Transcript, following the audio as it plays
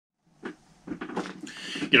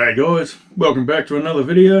G'day guys, welcome back to another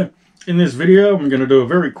video. In this video I'm going to do a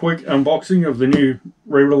very quick unboxing of the new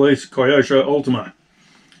re-release Kyosho Ultima.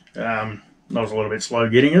 I was a little bit slow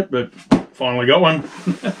getting it, but finally got one.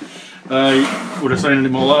 You would have seen it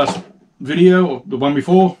in my last video, or the one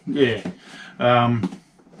before, yeah.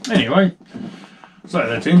 Anyway, so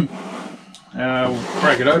that's in. We'll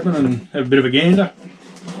crack it open and have a bit of a gander.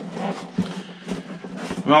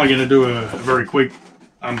 I'm only going to do a very quick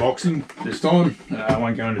unboxing this time. I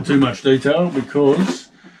won't go into too much detail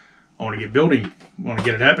because I want to get building, I want to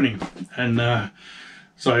get it happening, and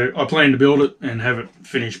so I plan to build it and have it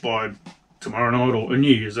finished by tomorrow night or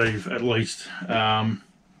New Year's Eve at least. And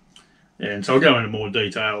so I'll go into more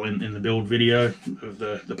detail in the build video of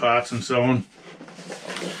the parts and so on.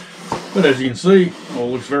 But as you can see, it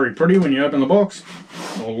all looks very pretty when you open the box,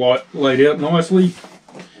 all laid out nicely.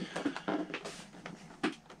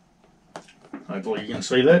 Hopefully you can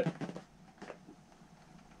see that.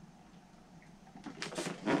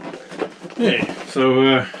 Yeah,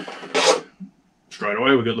 so straight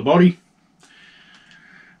away we've got the body.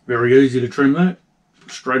 Very easy to trim that.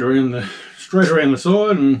 Straight around the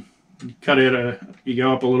side and cut out you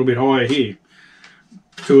go up a little bit higher here.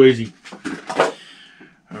 Too easy.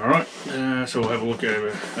 Alright, so we'll have a look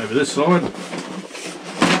over this side.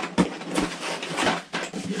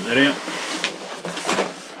 Get that out.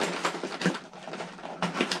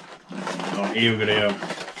 Here we've got our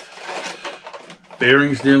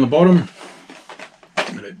bearings down the bottom.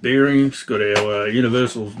 Got our bearings, got our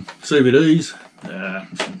universal CVDs,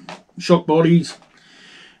 some shock bodies,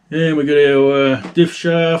 and we've got our diff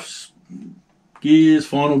shafts, gears,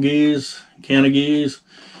 final gears, counter gears,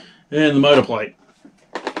 and the motor plate.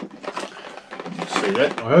 See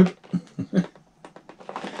that, I hope.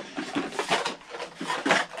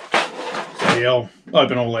 So yeah, I'll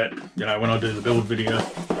open all that, you know, when I do the build video.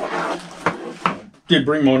 Did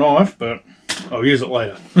bring my knife, but I'll use it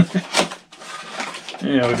later.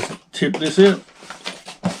 Yeah, I'll just tip this out.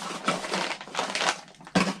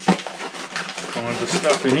 Find the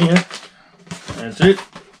stuff in here. That's it.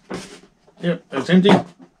 Yep, that's empty.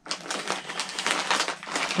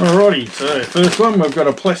 Alrighty, so first one we've got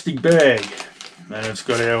a plastic bag, and it's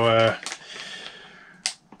got our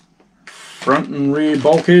front and rear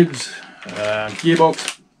bulkheads,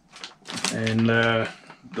 gearbox, and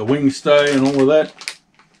the wing stay and all of that,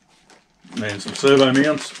 and some servo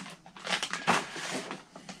mounts.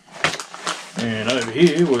 And over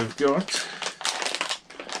here we've got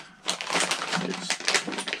there's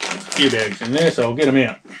a few bags in there, so I'll get them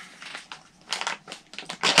out.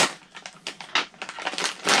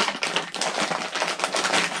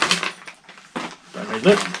 Don't need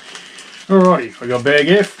that. Alrighty, we got bag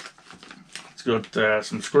F. It's got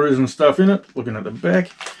some screws and stuff in it, looking at the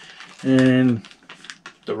back, and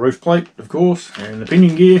the roof plate, of course, and the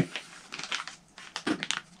pinion gear.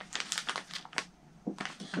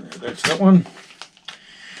 So that's that one.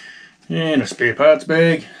 And a spare parts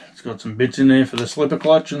bag. It's got some bits in there for the slipper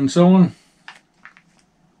clutch and so on.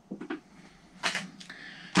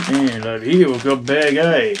 And over here we've got bag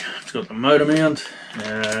A. It's got the motor mount,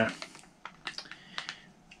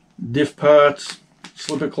 diff parts,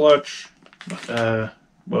 slipper clutch,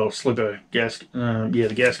 well, slipper gasket, yeah,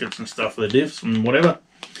 the gaskets and stuff for the diffs and whatever.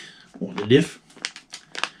 Or the diff.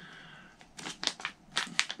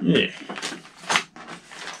 Yeah.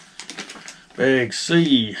 Bag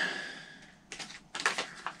C.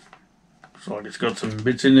 Looks like it's got some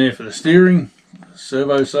bits in there for the steering,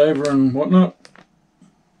 servo saver and whatnot.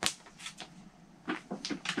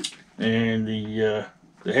 And the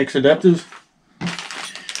hex adapters.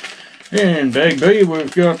 And bag B,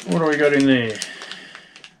 we've got, what do we got in there?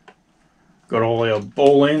 Got all our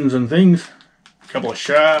ball ends and things. A couple of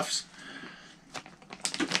shafts.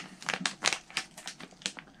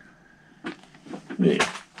 Yeah.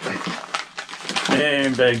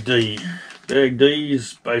 And bag D. Bag D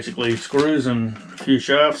is basically screws and a few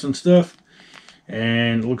shafts and stuff.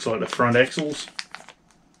 And it looks like the front axles.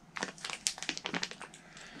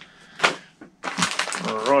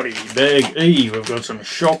 Alrighty, bag E, we've got some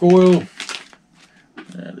shock oil,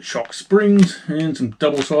 the shock springs, and some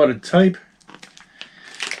double-sided tape.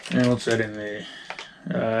 And what's that in there?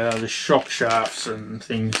 The shock shafts and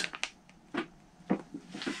things.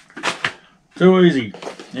 Too easy.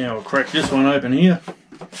 Now we'll crack this one open here.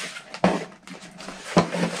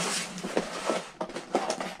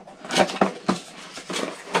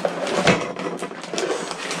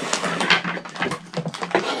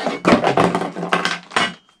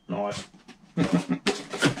 Nice.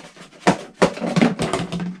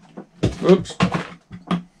 Oops.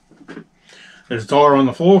 There's a tyre on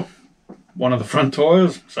the floor. One of the front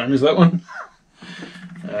tyres, same as that one.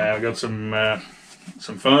 I've got some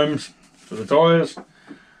foams for the tyres.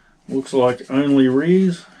 Looks like only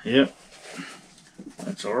rears. Yep,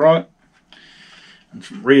 that's alright. And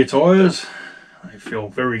some rear tyres. They feel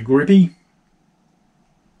very grippy.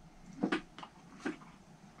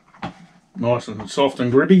 Nice and soft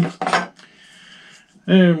and grippy.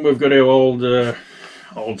 And we've got our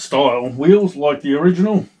old style wheels like the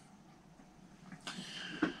original.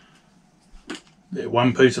 They're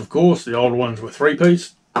one piece, of course. The old ones were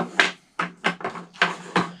 3-piece. Got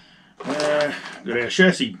our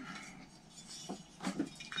chassis.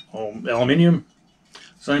 All aluminium.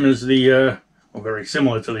 Same as the, well, very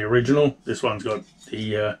similar to the original. This one's got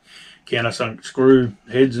the countersunk screw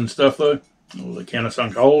heads and stuff though, or the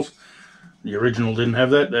countersunk holes. The original didn't have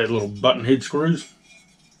that. They had little button head screws,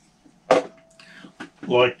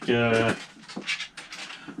 like that.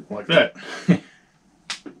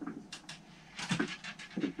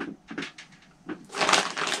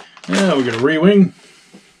 Now we've got a rear wing.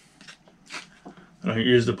 I don't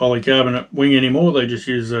use the polycarbonate wing anymore. They just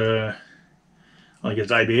use, I think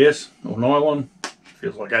it's ABS or nylon.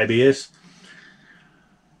 Feels like ABS.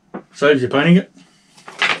 Saves you painting it.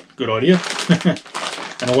 Good idea.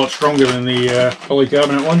 And a lot stronger than the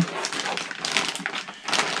polycarbonate one.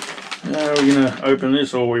 Now we're going to open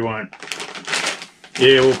this, or we won't.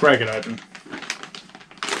 Yeah, we'll crack it open.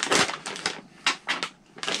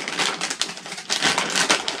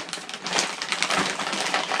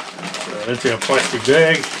 So that's our plastic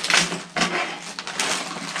bag.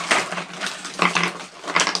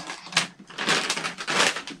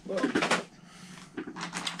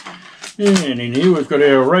 And in here we've got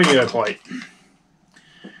our radio plate.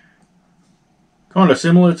 Kind of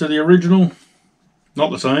similar to the original.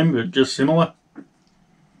 Not the same, but just similar.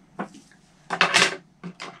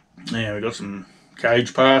 Now we've got some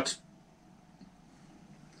cage parts.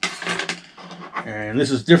 And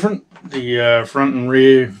this is different. The front and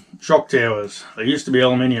rear shock towers. They used to be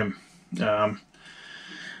aluminium.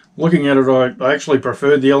 Looking at it, I actually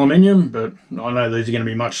preferred the aluminium, but I know these are going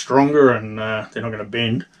to be much stronger and they're not going to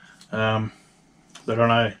bend. But I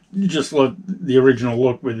know, just like the original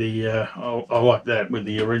look with the, I like that with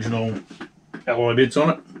the original alloy bits on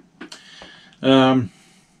it.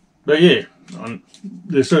 But yeah,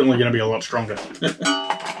 they're certainly going to be a lot stronger.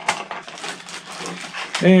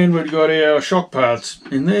 And we've got our shock parts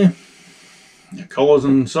in there, our collars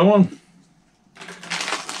and so on.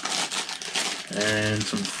 And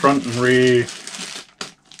some front and rear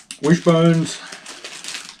wishbones.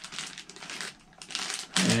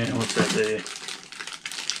 And what's that there?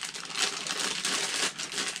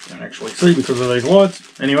 Can't actually see because of these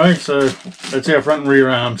lights. Anyway, so that's our front and rear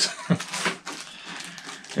arms.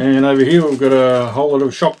 And over here we've got a whole lot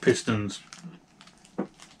of shock pistons.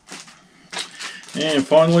 And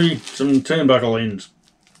finally some turnbuckle ends.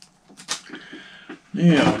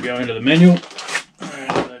 Now we'll go into the manual.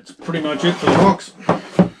 That's pretty much it for the box.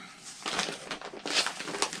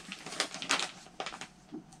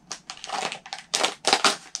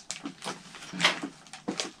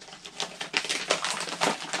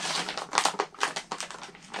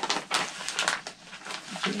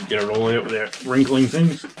 Get it all out without wrinkling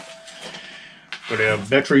things. Got our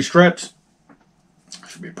battery straps.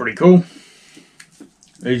 Should be pretty cool.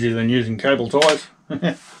 Easier than using cable ties.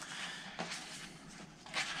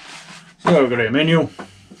 So we've got our manual.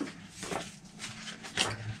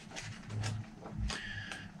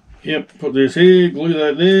 Yep, put this here, glue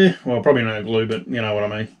that there. Well, probably no glue, but you know what I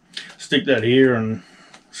mean. Stick that here and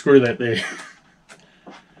screw that there.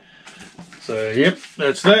 So yep,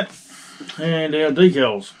 that's that. And our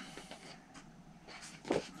decals.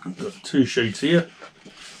 I've got 2 sheets here.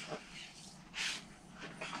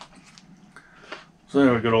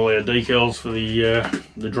 So we've got all our decals for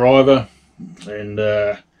the driver, and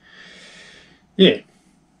yeah,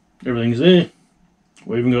 everything's there.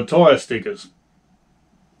 We even got tyre stickers.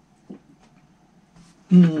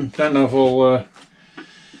 Don't know if I'll, I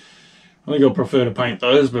think I'll prefer to paint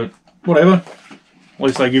those, but whatever. At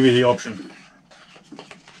least they give you the option.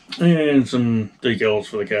 And some decals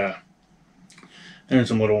for the car. And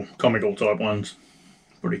some little comical type ones.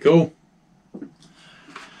 Pretty cool.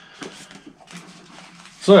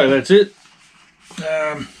 So that's it.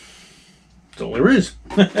 That's all there is.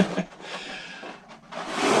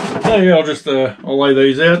 So yeah, I'll lay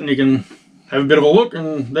these out and you can have a bit of a look,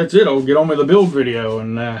 and that's it. I'll get on with the build video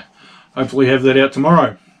and hopefully have that out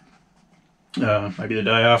tomorrow. Maybe the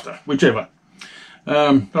day after, whichever.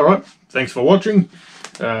 Alright, thanks for watching.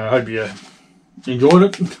 Hope you enjoyed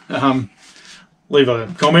it. Leave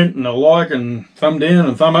a comment and a like and thumb down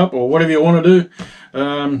and thumb up or whatever you want to do.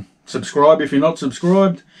 subscribe if you're not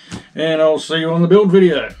subscribed, and I'll see you on the build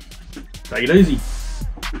video. Take it easy.